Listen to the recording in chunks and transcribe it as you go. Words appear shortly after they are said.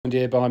joined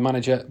here by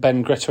manager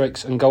Ben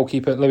Gretorix and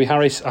goalkeeper Louis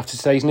Harris after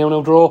today's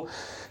 0-0 draw.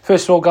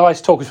 First of all,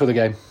 guys, talk us through the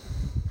game.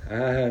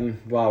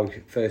 Well,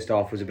 first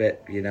half was a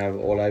bit,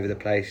 all over the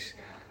place.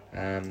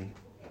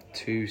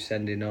 2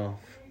 sending off.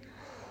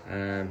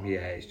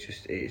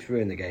 It's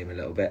ruined the game a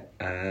little bit.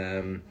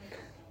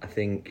 I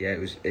think,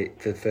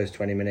 for the first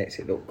 20 minutes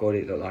it looked good.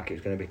 It looked like it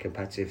was going to be a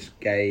competitive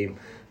game.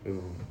 We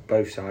were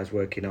both sides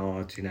working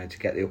hard, to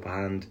get the upper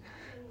hand.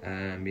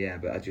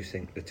 But I just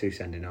think the 2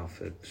 sending off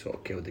have sort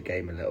of killed the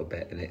game a little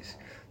bit, and it's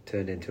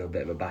turned into a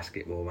bit of a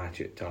basketball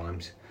match at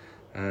times.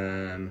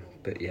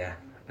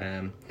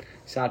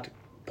 Sad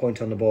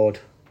point on the board.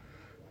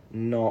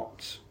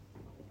 Not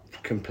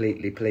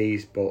completely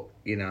pleased, but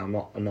I'm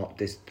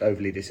not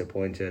overly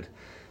disappointed.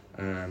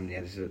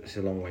 It's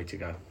a long way to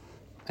go.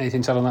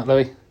 Anything to add on that,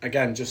 Louis?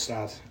 Again, just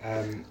sad.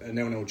 A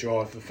 0-0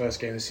 draw for the first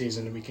game of the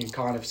season. We can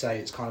kind of say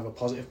it's kind of a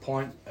positive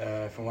point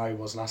from where it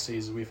was last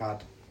season. We've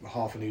had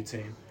half a new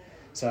team,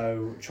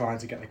 so trying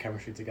to get the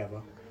chemistry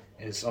together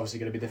is obviously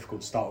going to be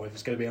difficult to start with.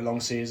 It's going to be a long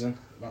season,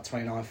 about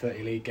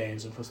 29-30 league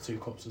games and plus 2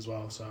 cups as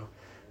well, so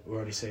we'll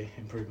already see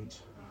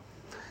improvements.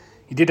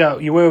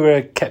 You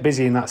were kept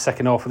busy in that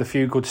second half with a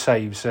few good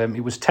saves.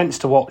 It was tense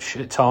to watch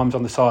at times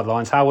on the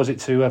sidelines. How was it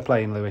to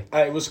play in, Louis?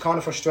 It was kind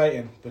of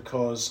frustrating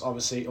because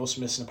obviously us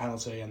missing a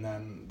penalty and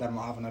then them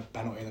not having a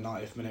penalty in the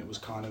 90th minute was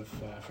kind of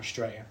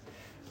frustrating.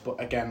 But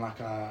again,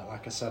 like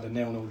I said, a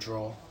 0-0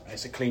 draw.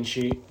 It's a clean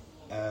sheet.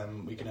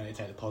 We can only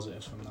take the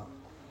positives from that.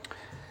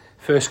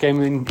 First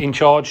game in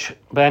charge,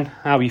 Ben.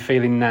 How are you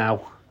feeling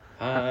now?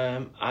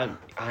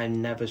 I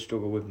never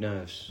struggle with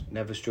nerves.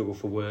 Never struggle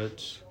for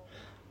words.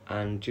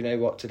 And do you know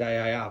what? Today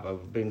I have.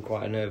 I've been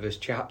quite a nervous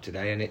chap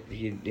today, and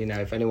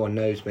if anyone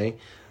knows me,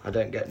 I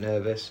don't get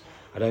nervous.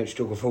 I don't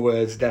struggle for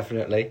words,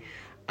 definitely.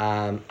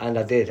 And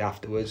I did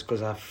afterwards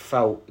because I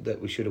felt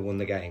that we should have won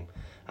the game.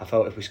 I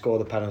felt if we score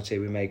the penalty,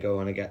 we may go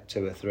on and get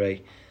 2 or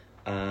 3.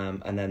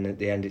 And then at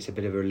the end, it's a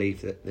bit of a relief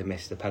that they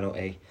missed the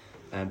penalty,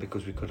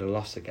 because we could have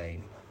lost the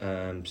game.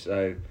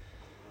 So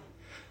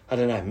I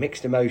don't know,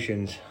 mixed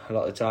emotions a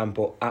lot of the time,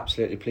 but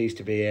absolutely pleased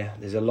to be here.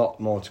 There's a lot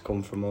more to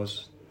come from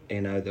us.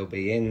 There'll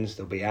be ins,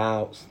 there'll be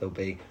outs, there'll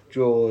be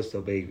draws,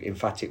 there'll be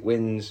emphatic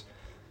wins,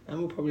 and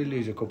we'll probably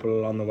lose a couple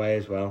along the way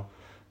as well.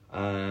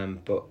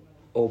 But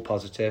all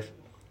positive.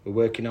 We're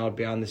working hard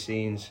behind the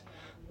scenes.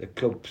 The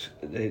clubs,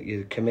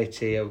 the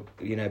committee,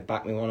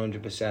 back me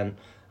 100%.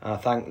 I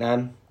thank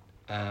them.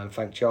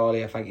 Thank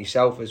Charlie. I thank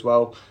yourself as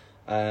well.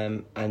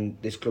 And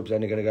this club's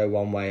only going to go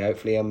one way.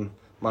 Hopefully,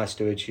 my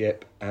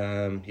stewardship. So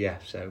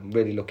I'm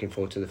really looking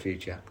forward to the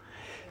future.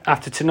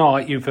 After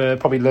tonight, you've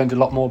probably learned a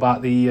lot more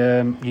about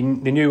the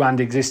new and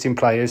existing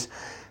players.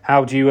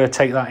 How do you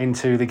take that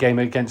into the game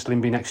against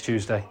Limby next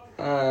Tuesday?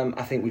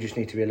 I think we just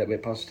need to be a little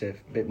bit positive,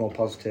 a bit more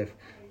positive,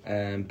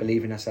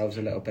 believe in ourselves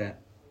a little bit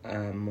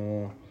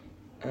more,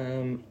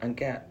 and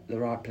get the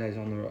right players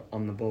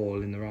on the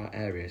ball in the right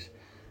areas.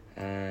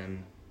 I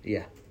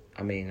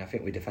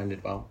think we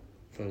defended well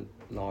for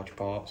large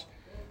parts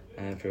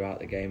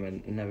throughout the game,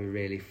 and never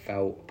really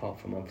felt,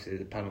 apart from obviously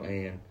the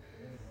penalty and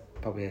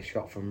probably a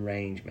shot from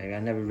range, maybe. I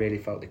never really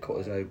felt they cut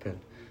us open,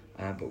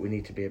 but we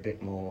need to be a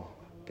bit more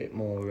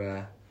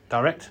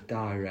direct.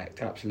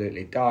 Direct,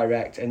 absolutely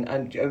direct, and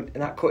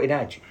that cutting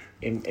edge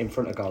in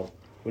front of goal.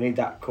 We need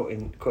that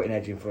cutting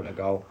edge in front of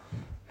goal,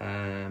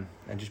 and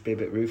just be a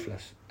bit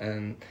ruthless.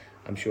 And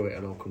I'm sure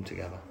it'll all come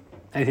together.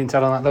 Anything to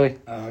add on that, Louis?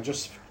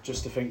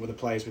 Just to think with the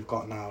players we've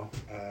got now,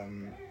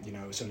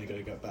 it's only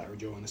going to get better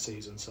during the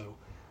season. So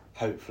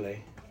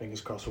hopefully, fingers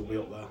crossed, we'll be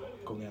up there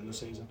come the end of the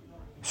season.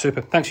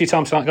 Super. Thanks for your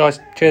time tonight, guys.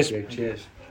 Cheers. Cheers.